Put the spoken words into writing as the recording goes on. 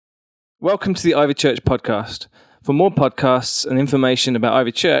Welcome to the Ivy Church podcast. For more podcasts and information about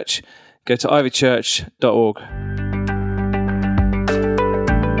Ivy Church, go to ivychurch.org.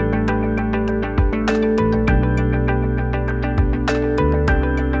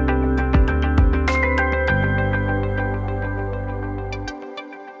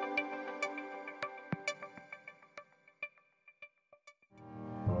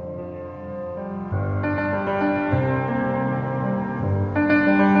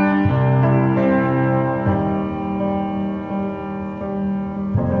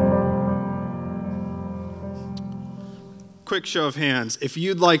 Quick show of hands. If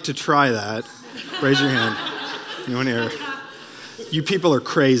you'd like to try that, raise your hand. Anyone here? You people are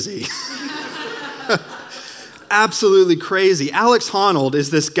crazy. Absolutely crazy. Alex Honnold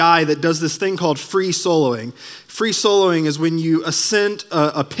is this guy that does this thing called free soloing. Free soloing is when you ascend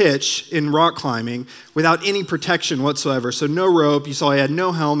a pitch in rock climbing without any protection whatsoever. So no rope. You saw he had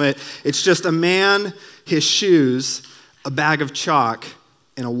no helmet. It's just a man, his shoes, a bag of chalk,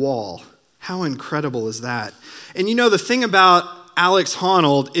 and a wall. How incredible is that? And you know, the thing about Alex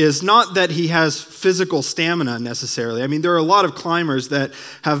Honnold is not that he has physical stamina necessarily. I mean, there are a lot of climbers that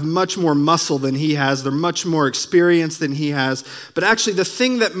have much more muscle than he has. They're much more experienced than he has. But actually, the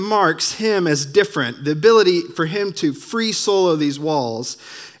thing that marks him as different, the ability for him to free solo these walls,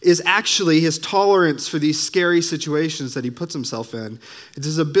 is actually his tolerance for these scary situations that he puts himself in. It's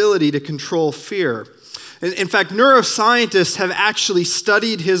his ability to control fear. In fact, neuroscientists have actually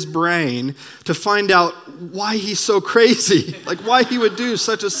studied his brain to find out why he's so crazy, like why he would do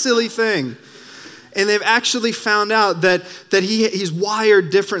such a silly thing. And they've actually found out that he's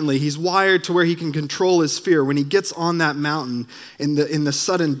wired differently. He's wired to where he can control his fear. When he gets on that mountain, in the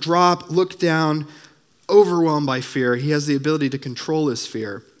sudden drop, look down, overwhelmed by fear, he has the ability to control his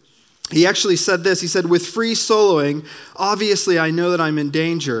fear. He actually said this, he said, with free soloing, obviously I know that I'm in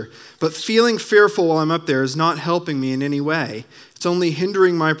danger, but feeling fearful while I'm up there is not helping me in any way. It's only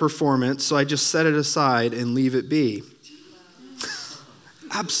hindering my performance, so I just set it aside and leave it be.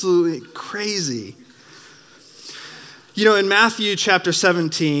 Absolutely crazy. You know, in Matthew chapter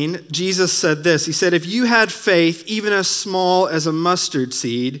 17, Jesus said this. He said, if you had faith even as small as a mustard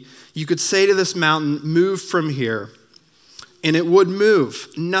seed, you could say to this mountain, move from here. And it would move.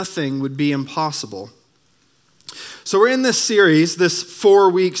 Nothing would be impossible. So we're in this series, this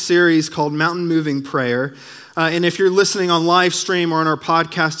 4-week series called Mountain Moving Prayer. And if you're listening on live stream or on our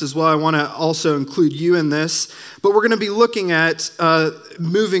podcast as well, I want to also include you in this. But we're going to be looking at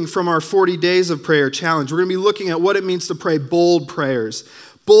moving from our 40 Days of Prayer challenge. We're going to be looking at what it means to pray bold prayers.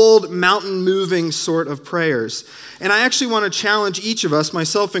 Bold, mountain-moving sort of prayers. And I actually want to challenge each of us,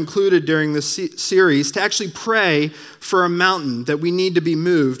 myself included during this series, to actually pray for a mountain that we need to be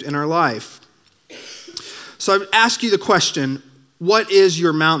moved in our life. So I would ask you the question, what is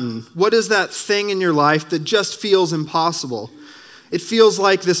your mountain? What is that thing in your life that just feels impossible? It feels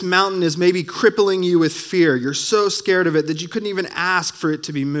like this mountain is maybe crippling you with fear. You're so scared of it that you couldn't even ask for it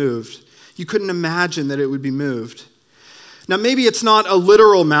to be moved. You couldn't imagine that it would be moved. Now, maybe it's not a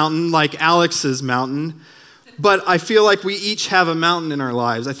literal mountain like Alex's mountain, but I feel like we each have a mountain in our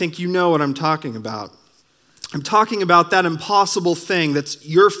lives. I think you know what I'm talking about. I'm talking about that impossible thing that's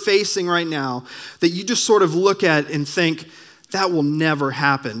you're facing right now that you just sort of look at and think, that will never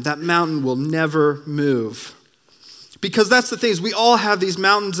happen. That mountain will never move. Because that's the thing is we all have these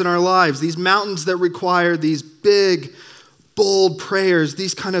mountains in our lives, these mountains that require these big, bold prayers,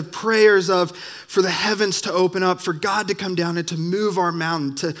 these kind of prayers for the heavens to open up, for God to come down and to move our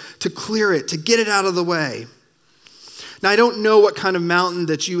mountain, to clear it, to get it out of the way. Now, I don't know what kind of mountain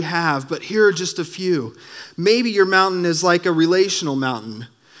that you have, but here are just a few. Maybe your mountain is like a relational mountain.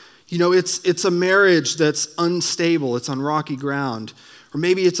 You know, it's a marriage that's unstable, it's on rocky ground. Or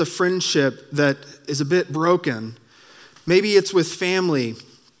maybe it's a friendship that is a bit broken. Maybe it's with family.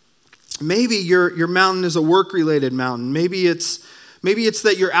 Maybe your mountain is a work-related mountain. Maybe it's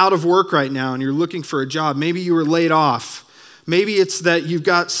that you're out of work right now and you're looking for a job. Maybe you were laid off. Maybe it's that you've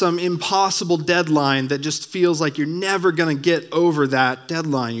got some impossible deadline that just feels like you're never going to get over that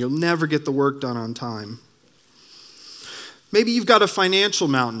deadline. You'll never get the work done on time. Maybe you've got a financial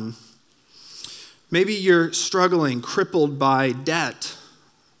mountain. Maybe you're struggling, crippled by debt.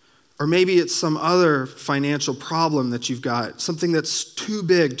 Or maybe it's some other financial problem that you've got, something that's too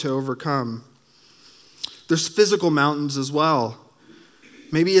big to overcome. There's physical mountains as well.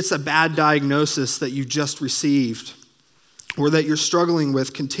 Maybe it's a bad diagnosis that you just received or that you're struggling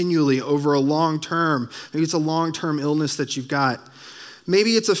with continually over a long term. Maybe it's a long-term illness that you've got.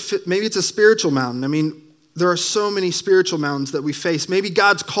 Maybe it's a spiritual mountain. I mean, there are so many spiritual mountains that we face. Maybe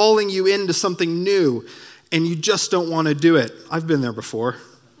God's calling you into something new and you just don't want to do it. I've been there before.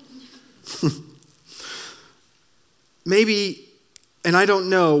 Maybe, and I don't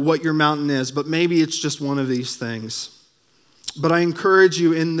know what your mountain is, but maybe it's just one of these things. But I encourage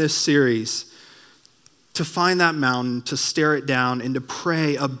you in this series to find that mountain, to stare it down, and to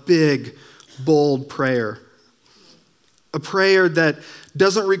pray a big, bold prayer. A prayer that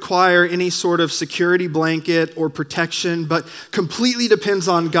doesn't require any sort of security blanket or protection, but completely depends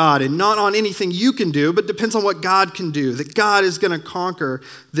on God and not on anything you can do, but depends on what God can do, that God is going to conquer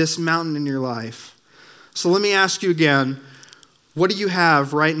this mountain in your life. So let me ask you again, what do you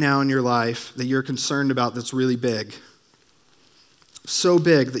have right now in your life that you're concerned about that's really big? So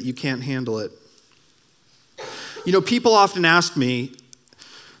big that you can't handle it. You know, people often ask me,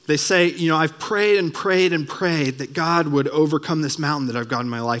 they say, I've prayed and prayed and prayed that God would overcome this mountain that I've got in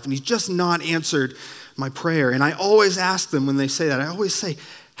my life, and he's just not answered my prayer. And I always ask them when they say that, I always say,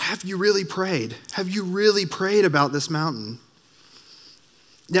 have you really prayed? Have you really prayed about this mountain?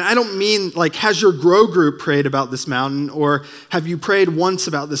 Now, I don't mean like, has your grow group prayed about this mountain, or have you prayed once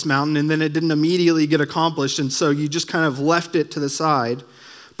about this mountain and then it didn't immediately get accomplished and so you just kind of left it to the side?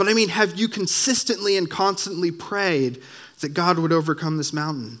 But I mean, have you consistently and constantly prayed that God would overcome this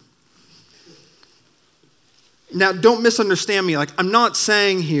mountain? Now, don't misunderstand me. Like, I'm not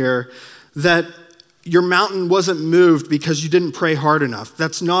saying here that your mountain wasn't moved because you didn't pray hard enough.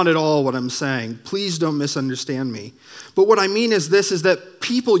 That's not at all what I'm saying. Please don't misunderstand me. But what I mean is this, is that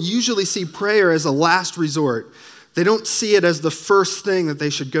people usually see prayer as a last resort. They don't see it as the first thing that they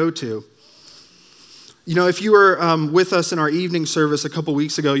should go to. You know, if you were with us in our evening service a couple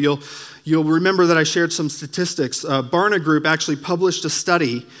weeks ago, you'll remember that I shared some statistics. Barna Group actually published a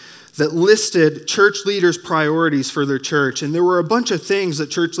study that listed church leaders' priorities for their church. And there were a bunch of things that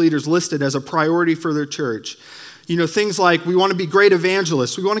church leaders listed as a priority for their church. You know, things like, we want to be great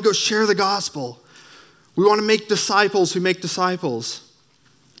evangelists. We want to go share the gospel. We want to make disciples who make disciples.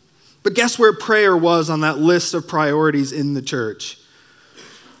 But guess where prayer was on that list of priorities in the church?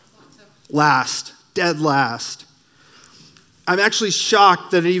 Last. Dead last. I'm actually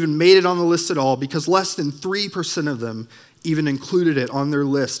shocked that it even made it on the list at all, because less than 3% of them even included it on their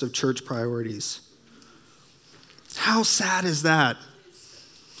list of church priorities. How sad is that?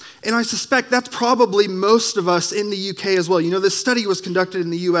 And I suspect that's probably most of us in the UK as well. You know, this study was conducted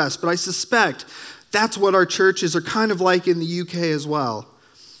in the US, but I suspect that's what our churches are kind of like in the UK as well.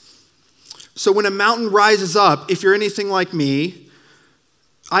 So when a mountain rises up, if you're anything like me,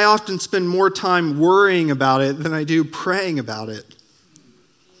 I often spend more time worrying about it than I do praying about it.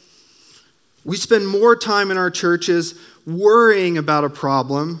 We spend more time in our churches worrying about a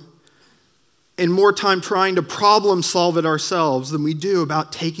problem and more time trying to problem solve it ourselves than we do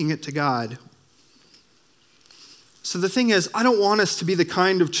about taking it to God. So the thing is, I don't want us to be the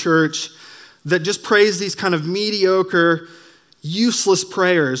kind of church that just prays these kind of mediocre, useless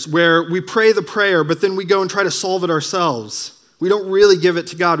prayers where we pray the prayer, but then we go and try to solve it ourselves. We don't really give it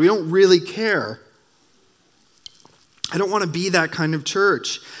to God. We don't really care. I don't want to be that kind of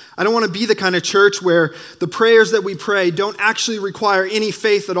church. I don't want to be the kind of church where the prayers that we pray don't actually require any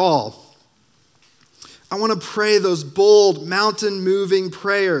faith at all. I want to pray those bold, mountain-moving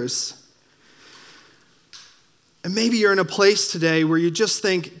prayers. And maybe you're in a place today where you just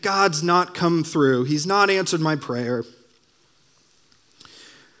think, God's not come through. He's not answered my prayer.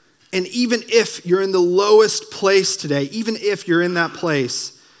 And even if you're in the lowest place today, even if you're in that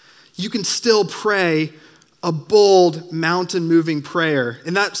place, you can still pray a bold, mountain-moving prayer.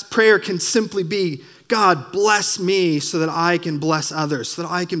 And that prayer can simply be, God, bless me so that I can bless others, so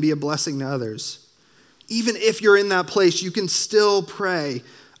that I can be a blessing to others. Even if you're in that place, you can still pray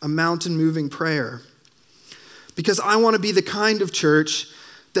a mountain-moving prayer. Because I want to be the kind of church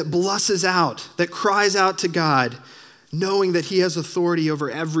that blesses out, that cries out to God, knowing that he has authority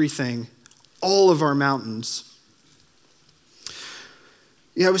over everything, all of our mountains.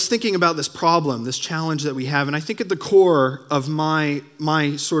 Yeah, I was thinking about this problem, this challenge that we have, and I think at the core of my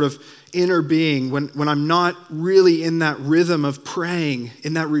sort of inner being, when I'm not really in that rhythm of praying,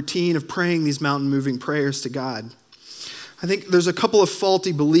 in that routine of praying these mountain-moving prayers to God, I think there's a couple of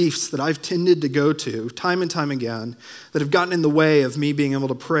faulty beliefs that I've tended to go to time and time again that have gotten in the way of me being able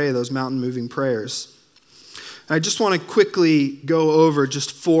to pray those mountain-moving prayers. And I just want to quickly go over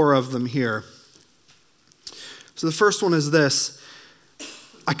just 4 of them here. So the first one is this.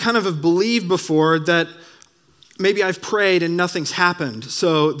 I kind of have believed before that maybe I've prayed and nothing's happened.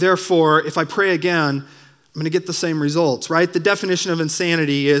 So therefore, if I pray again, I'm going to get the same results, right? The definition of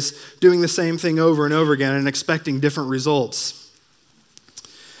insanity is doing the same thing over and over again and expecting different results.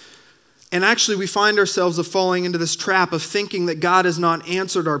 And actually, we find ourselves falling into this trap of thinking that God has not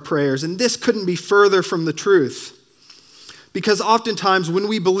answered our prayers. And this couldn't be further from the truth. Because oftentimes when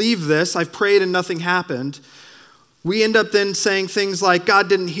we believe this, I've prayed and nothing happened, we end up then saying things like, God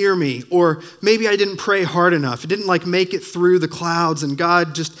didn't hear me, or maybe I didn't pray hard enough. It didn't make it through the clouds, and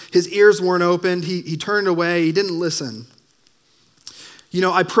God his ears weren't opened. He turned away. He didn't listen.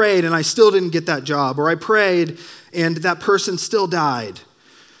 I prayed and I still didn't get that job, or I prayed and that person still died.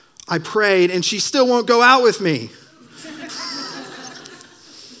 I prayed and she still won't go out with me.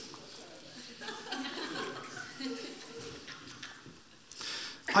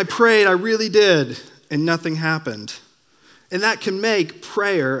 I prayed, I really did, and nothing happened. And that can make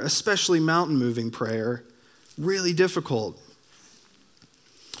prayer, especially mountain-moving prayer, really difficult.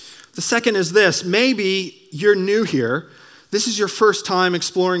 The second is this. Maybe you're new here. This is your first time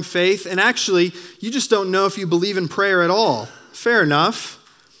exploring faith, and actually, you just don't know if you believe in prayer at all. Fair enough.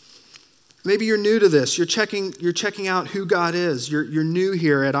 Maybe you're new to this. You're checking out who God is. You're new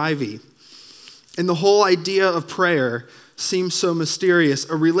here at Ivy. And the whole idea of prayer seems so mysterious,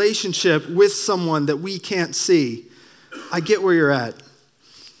 a relationship with someone that we can't see. I get where you're at.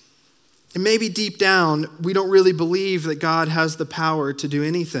 And maybe deep down, we don't really believe that God has the power to do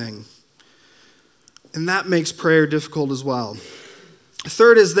anything. And that makes prayer difficult as well.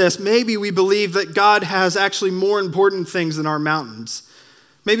 Third is this. Maybe we believe that God has actually more important things than our mountains.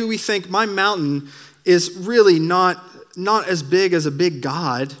 Maybe we think my mountain is really not as big as a big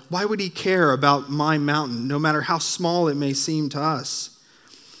God. Why would he care about my mountain, no matter how small it may seem to us?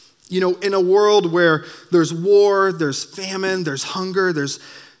 In a world where there's war, there's famine, there's hunger, there's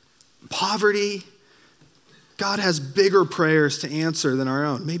poverty, God has bigger prayers to answer than our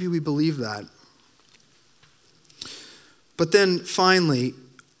own. Maybe we believe that. But then finally,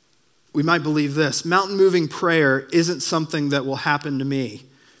 we might believe this. Mountain-moving prayer isn't something that will happen to me.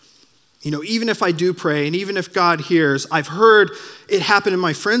 Even if I do pray and even if God hears, I've heard it happen in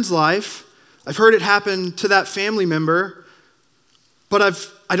my friend's life. I've heard it happen to that family member, but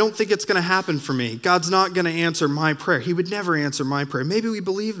I don't think it's going to happen for me. God's not going to answer my prayer. He would never answer my prayer. Maybe we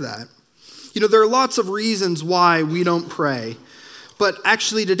believe that. There are lots of reasons why we don't pray, but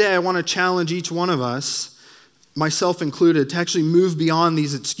actually today I want to challenge each one of us, myself included, to actually move beyond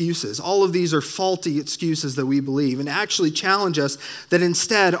these excuses. All of these are faulty excuses that we believe, and actually challenge us that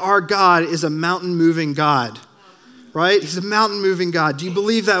instead our God is a mountain-moving God, right? He's a mountain-moving God. Do you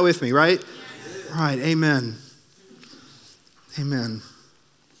believe that with me, right? Yes. Right, amen. Amen.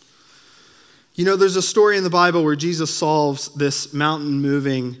 There's a story in the Bible where Jesus solves this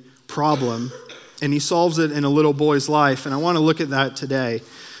mountain-moving problem, and he solves it in a little boy's life, and I want to look at that today.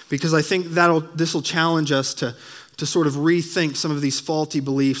 Because I think this will challenge us to sort of rethink some of these faulty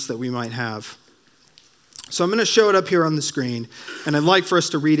beliefs that we might have. So I'm going to show it up here on the screen, and I'd like for us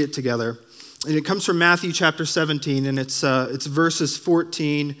to read it together. And it comes from Matthew chapter 17, and it's verses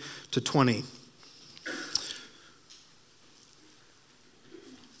 14 to 20. It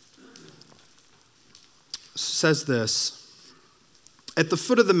says this: At the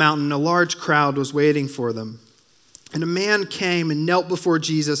foot of the mountain, a large crowd was waiting for them. And a man came and knelt before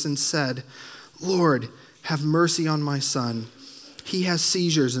Jesus and said, Lord, have mercy on my son. He has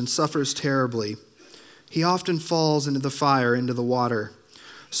seizures and suffers terribly. He often falls into the fire, into the water.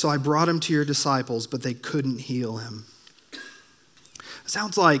 So I brought him to your disciples, but they couldn't heal him. It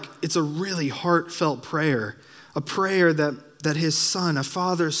sounds like it's a really heartfelt prayer, a prayer that his son, a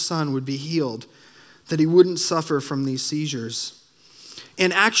father's son, would be healed, that he wouldn't suffer from these seizures.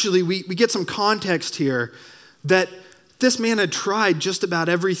 And actually, we get some context here that this man had tried just about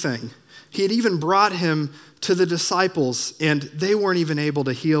everything. He had even brought him to the disciples, and they weren't even able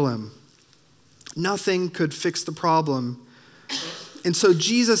to heal him. Nothing could fix the problem. And so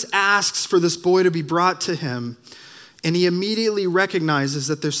Jesus asks for this boy to be brought to him, and he immediately recognizes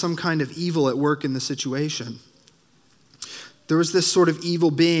that there's some kind of evil at work in the situation. There was this sort of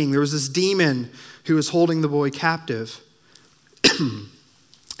evil being. There was this demon who was holding the boy captive.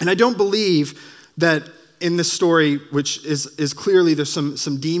 And I don't believe that in this story, which is clearly there's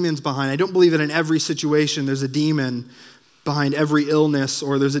some demons behind, I don't believe that in every situation there's a demon behind every illness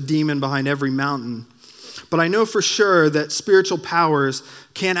or there's a demon behind every mountain. But I know for sure that spiritual powers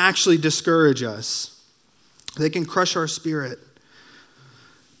can actually discourage us. They can crush our spirit.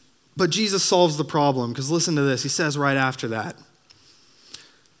 But Jesus solves the problem, because listen to this. He says right after that,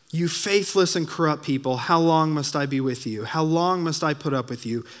 You faithless and corrupt people, how long must I be with you? How long must I put up with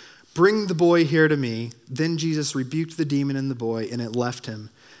you? Bring the boy here to me. Then Jesus rebuked the demon in the boy, and it left him.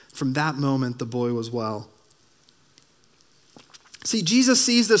 From that moment, the boy was well. See, Jesus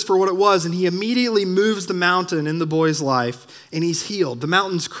sees this for what it was, and he immediately moves the mountain in the boy's life, and he's healed. The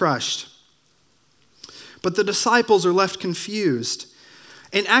mountain's crushed. But the disciples are left confused.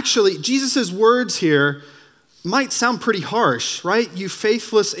 And actually, Jesus' words here might sound pretty harsh, right? You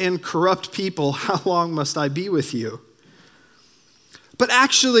faithless and corrupt people, how long must I be with you? But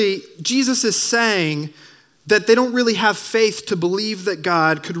actually, Jesus is saying that they don't really have faith to believe that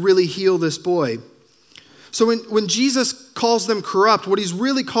God could really heal this boy. So when Jesus calls them corrupt, what he's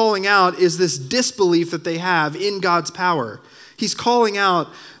really calling out is this disbelief that they have in God's power. He's calling out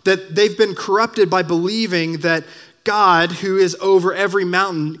that they've been corrupted by believing that God, who is over every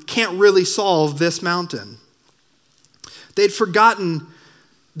mountain, can't really solve this mountain. They'd forgotten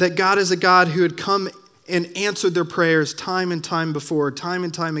that God is a God who had come and answered their prayers time and time before, time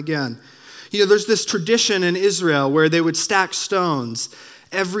and time again. You know, there's this tradition in Israel where they would stack stones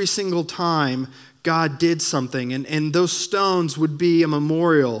every single time God did something, and those stones would be a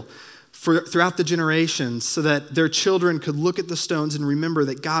memorial throughout the generations so that their children could look at the stones and remember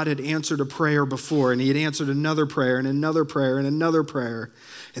that God had answered a prayer before, and he had answered another prayer and another prayer and another prayer.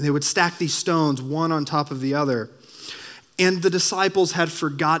 And they would stack these stones one on top of the other. And the disciples had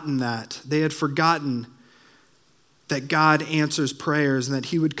forgotten that. They had forgotten that God answers prayers and that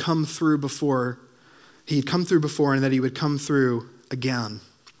he would come through before. He had come through before and that he would come through again.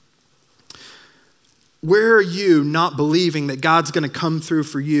 Where are you not believing that God's going to come through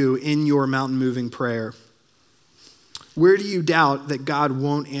for you in your mountain-moving prayer? Where do you doubt that God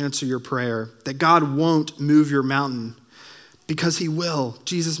won't answer your prayer, that God won't move your mountain? Because he will.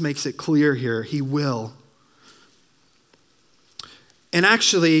 Jesus makes it clear here. He will. And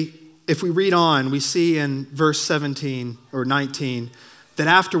actually, if we read on, we see in verse 17 or 19 that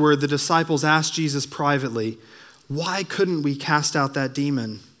afterward the disciples asked Jesus privately, why couldn't we cast out that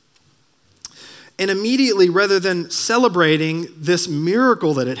demon? And immediately, rather than celebrating this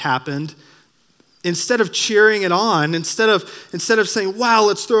miracle that had happened, instead of cheering it on, instead of saying, wow,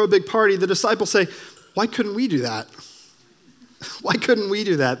 let's throw a big party, the disciples say, why couldn't we do that? Why couldn't we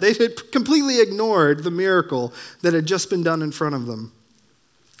do that? They had completely ignored the miracle that had just been done in front of them.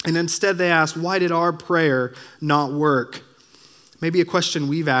 And instead they asked, why did our prayer not work? Maybe a question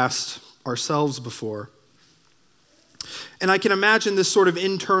we've asked ourselves before. And I can imagine this sort of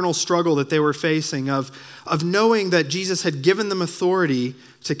internal struggle that they were facing of knowing that Jesus had given them authority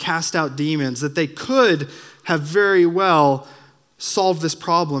to cast out demons, that they could have very well solved this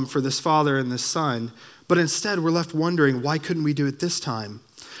problem for this father and this son, but instead we're left wondering, why couldn't we do it this time?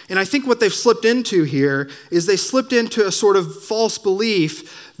 And I think what they've slipped into here is they slipped into a sort of false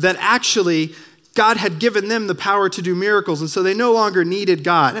belief that actually God had given them the power to do miracles, and so they no longer needed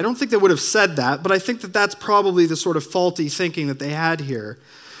God. I don't think they would have said that, but I think that that's probably the sort of faulty thinking that they had here.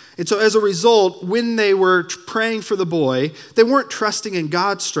 And so as a result, when they were praying for the boy, they weren't trusting in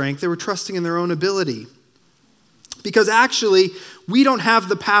God's strength, they were trusting in their own ability. Because actually, we don't have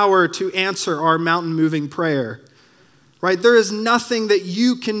the power to answer our mountain-moving prayer. Right? There is nothing that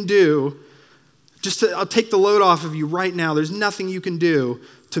you can do. I'll take the load off of you right now. There's nothing you can do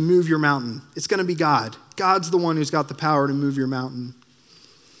to move your mountain. It's going to be God. God's the one who's got the power to move your mountain.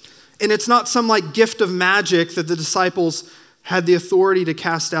 And it's not some like gift of magic that the disciples had the authority to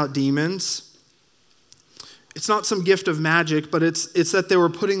cast out demons. It's not some gift of magic, but it's that they were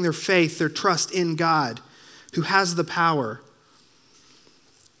putting their faith, their trust in God, who has the power.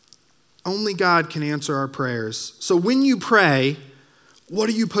 Only God can answer our prayers. So when you pray, what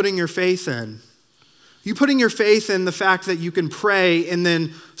are you putting your faith in? Are you putting your faith in the fact that you can pray and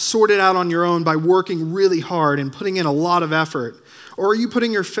then sort it out on your own by working really hard and putting in a lot of effort? Or are you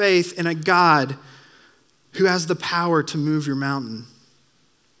putting your faith in a God who has the power to move your mountain?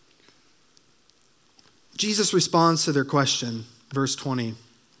 Jesus responds to their question, verse 20.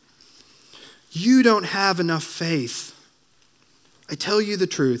 You don't have enough faith. I tell you the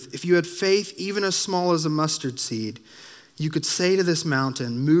truth, if you had faith even as small as a mustard seed, you could say to this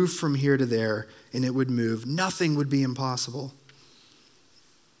mountain, move from here to there, and it would move. Nothing would be impossible.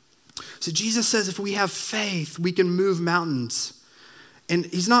 So Jesus says if we have faith, we can move mountains. And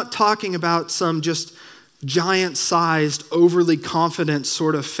he's not talking about some just giant-sized, overly confident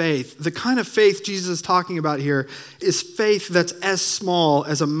sort of faith. The kind of faith Jesus is talking about here is faith that's as small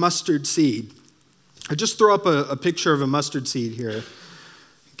as a mustard seed. I just throw up a picture of a mustard seed here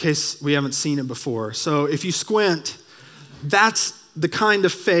in case we haven't seen it before. So if you squint, that's the kind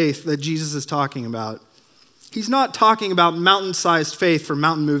of faith that Jesus is talking about. He's not talking about mountain-sized faith for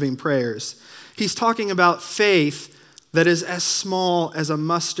mountain-moving prayers. He's talking about faith that is as small as a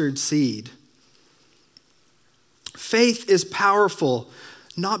mustard seed. Faith is powerful,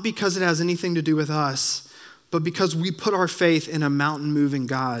 not because it has anything to do with us, but because we put our faith in a mountain-moving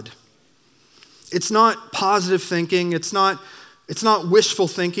God. It's not positive thinking. It's not wishful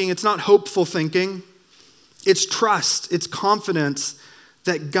thinking. It's not hopeful thinking. It's trust. It's confidence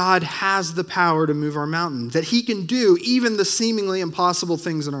that God has the power to move our mountain, that he can do even the seemingly impossible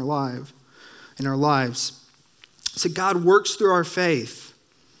things in our lives. So God works through our faith.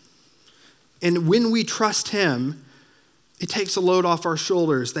 And when we trust him, it takes a load off our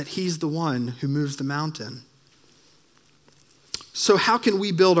shoulders that he's the one who moves the mountain. So how can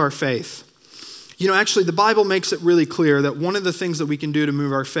we build our faith? Actually, the Bible makes it really clear that one of the things that we can do to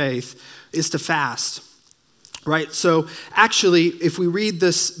move our faith is to fast, right? So actually, if we read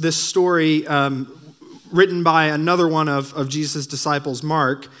this story written by another one of Jesus' disciples,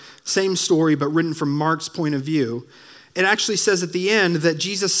 Mark, same story, but written from Mark's point of view, it actually says at the end that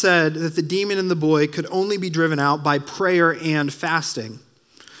Jesus said that the demon in the boy could only be driven out by prayer and fasting.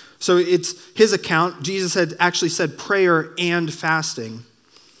 So it's his account. Jesus had actually said prayer and fasting.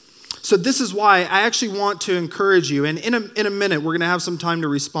 So this is why I actually want to encourage you. And in a minute, we're going to have some time to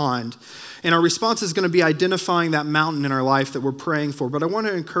respond. And our response is going to be identifying that mountain in our life that we're praying for. But I want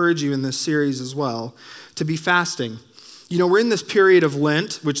to encourage you in this series as well to be fasting. We're in this period of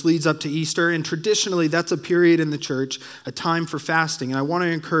Lent, which leads up to Easter. And traditionally, that's a period in the church, a time for fasting. And I want to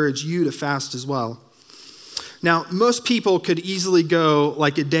encourage you to fast as well. Now, most people could easily go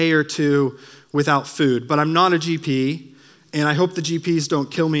like a day or two without food, but I'm not a GP, and I hope the GPs don't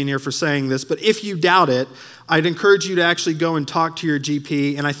kill me in here for saying this, but if you doubt it, I'd encourage you to actually go and talk to your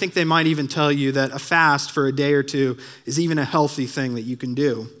GP, and I think they might even tell you that a fast for a day or two is even a healthy thing that you can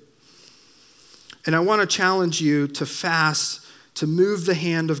do. And I want to challenge you to fast, to move the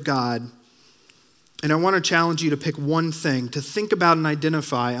hand of God, and I want to challenge you to pick one thing, to think about and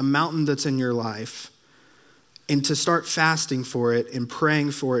identify a mountain that's in your life, and to start fasting for it and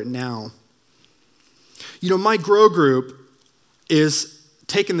praying for it now. My Grow group is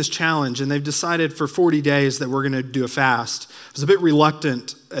taking this challenge, and they've decided for 40 days that we're going to do a fast. I was a bit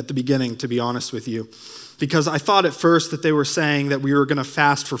reluctant at the beginning, to be honest with you, because I thought at first that they were saying that we were going to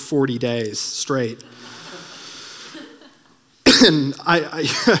fast for 40 days straight. And I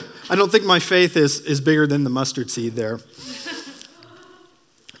don't think my faith is bigger than the mustard seed there.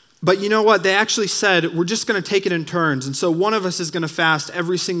 But you know what? They actually said, we're just going to take it in turns. And so one of us is going to fast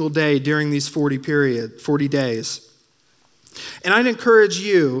every single day during these 40 days. And I'd encourage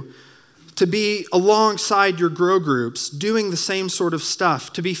you to be alongside your Grow groups doing the same sort of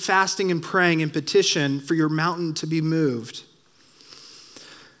stuff, to be fasting and praying and petition for your mountain to be moved.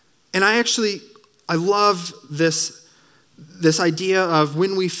 And I love this idea of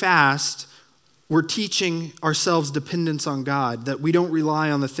when we fast, we're teaching ourselves dependence on God, that we don't rely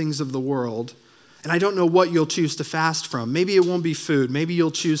on the things of the world. And I don't know what you'll choose to fast from. Maybe it won't be food. Maybe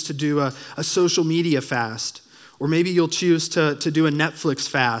you'll choose to do a social media fast. Or maybe you'll choose to do a Netflix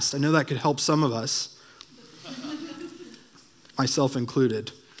fast. I know that could help some of us, myself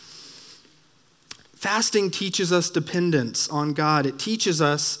included. Fasting teaches us dependence on God. It teaches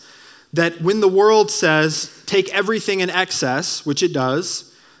us that when the world says, take everything in excess, which it does,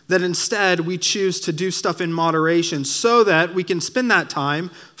 that instead we choose to do stuff in moderation so that we can spend that time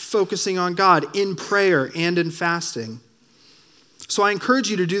focusing on God in prayer and in fasting. So I encourage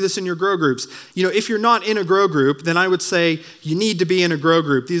you to do this in your Grow groups. If you're not in a Grow group, then I would say you need to be in a Grow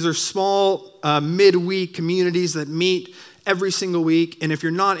group. These are small midweek communities that meet every single week. And if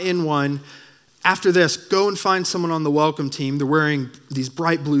you're not in one, after this, go and find someone on the welcome team. They're wearing these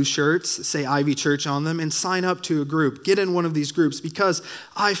bright blue shirts that say Ivy Church on them, and sign up to a group. Get in one of these groups, because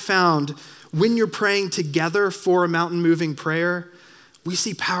I found when you're praying together for a mountain-moving prayer, we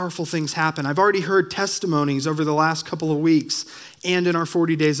see powerful things happen. I've already heard testimonies over the last couple of weeks and in our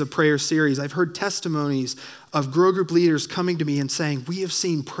 40 Days of Prayer series. I've heard testimonies of Grow group leaders coming to me and saying, we have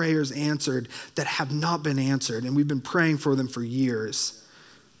seen prayers answered that have not been answered, and we've been praying for them for years.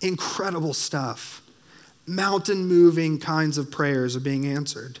 Incredible stuff. Mountain-moving kinds of prayers are being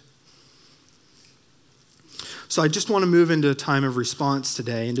answered. So I just want to move into a time of response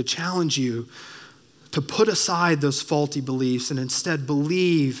today and to challenge you to put aside those faulty beliefs and instead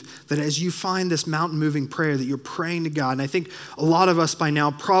believe that as you find this mountain-moving prayer that you're praying to God. And I think a lot of us by now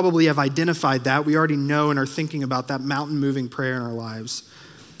probably have identified that. We already know and are thinking about that mountain-moving prayer in our lives.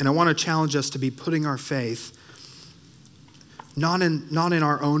 And I want to challenge us to be putting our faith not in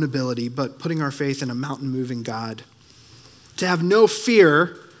our own ability, but putting our faith in a mountain-moving God. To have no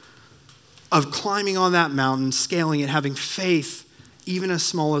fear of climbing on that mountain, scaling it, having faith, even as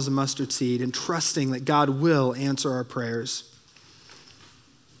small as a mustard seed, and trusting that God will answer our prayers.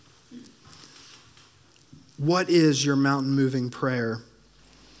 What is your mountain-moving prayer?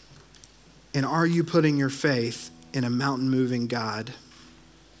 And are you putting your faith in a mountain-moving God?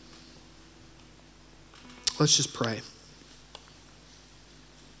 Let's just pray.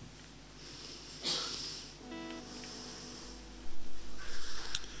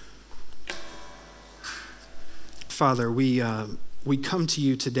 Father, we come to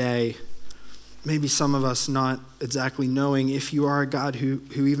you today, maybe some of us not exactly knowing if you are a God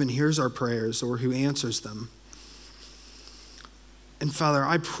who even hears our prayers or who answers them. And Father,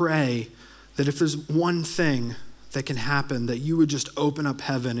 I pray that if there's one thing that can happen, that you would just open up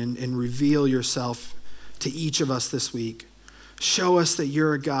heaven and reveal yourself to each of us this week. Show us that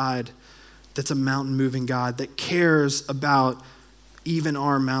you're a God that's a mountain-moving God that cares about even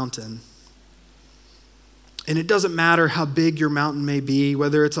our mountain. And it doesn't matter how big your mountain may be,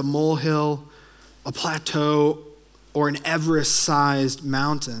 whether it's a molehill, a plateau, or an Everest-sized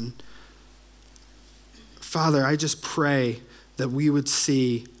mountain. Father, I just pray that we would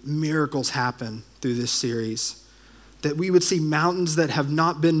see miracles happen through this series. That we would see mountains that have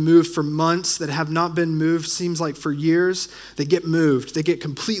not been moved for months, that have not been moved, seems like for years, that get moved, they get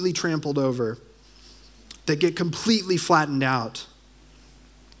completely trampled over, that get completely flattened out.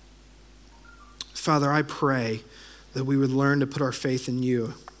 Father, I pray that we would learn to put our faith in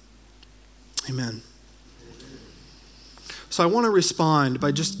you. Amen. So I want to respond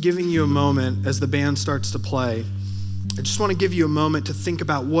by just giving you a moment as the band starts to play. I just want to give you a moment to think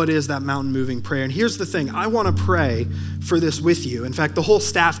about what is that mountain-moving prayer. And here's the thing. I want to pray for this with you. In fact, the whole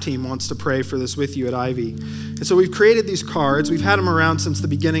staff team wants to pray for this with you at Ivy. And so we've created these cards. We've had them around since the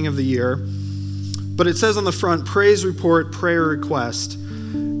beginning of the year. But it says on the front, praise report, prayer request.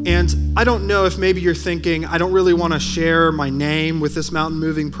 And I don't know if maybe you're thinking, I don't really want to share my name with this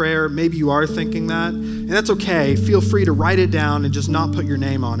mountain-moving prayer. Maybe you are thinking that. And that's okay. Feel free to write it down and just not put your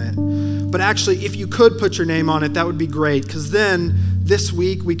name on it. But actually, if you could put your name on it, that would be great, because then this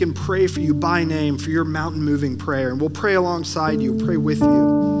week we can pray for you by name for your mountain-moving prayer, and we'll pray alongside you, pray with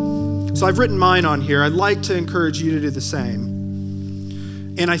you. So I've written mine on here. I'd like to encourage you to do the same.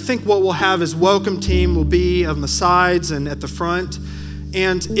 And I think what we'll have is welcome team will be on the sides and at the front.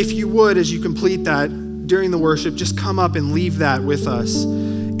 And if you would, as you complete that during the worship, just come up and leave that with us.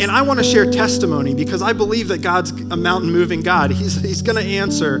 And I want to share testimony because I believe that God's a mountain-moving God. He's going to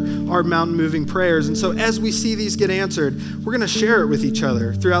answer our mountain-moving prayers. And so as we see these get answered, we're going to share it with each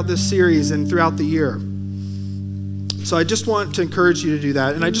other throughout this series and throughout the year. So I just want to encourage you to do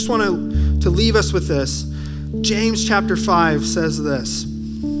that. And I just want to leave us with this. James chapter 5 says this,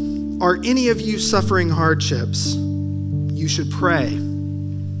 "Are any of you suffering hardships? You should pray.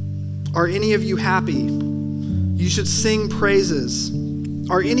 Are any of you happy? You should sing praises.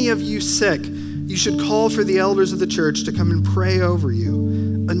 Are any of you sick? You should call for the elders of the church to come and pray over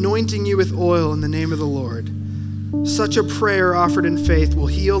you, anointing you with oil in the name of the Lord. Such a prayer offered in faith will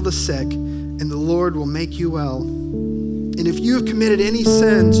heal the sick, and the Lord will make you well. And if you have committed any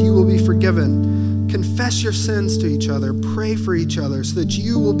sins, you will be forgiven. Confess your sins to each other. Pray for each other so that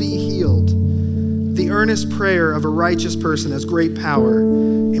you will be healed. The earnest prayer of a righteous person has great power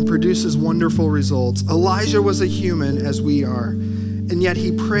and produces wonderful results. Elijah was a human as we are, and yet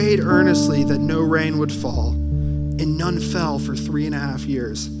he prayed earnestly that no rain would fall, and none fell for 3.5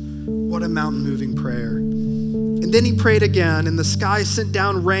 years. What a mountain-moving prayer. And then he prayed again, and the sky sent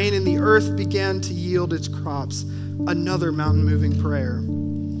down rain, and the earth began to yield its crops. Another mountain-moving prayer.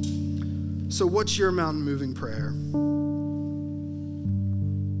 So what's your mountain-moving prayer?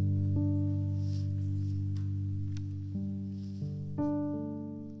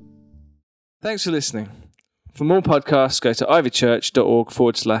 Thanks for listening. For more podcasts, go to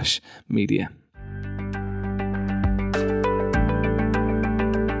ivychurch.org/media.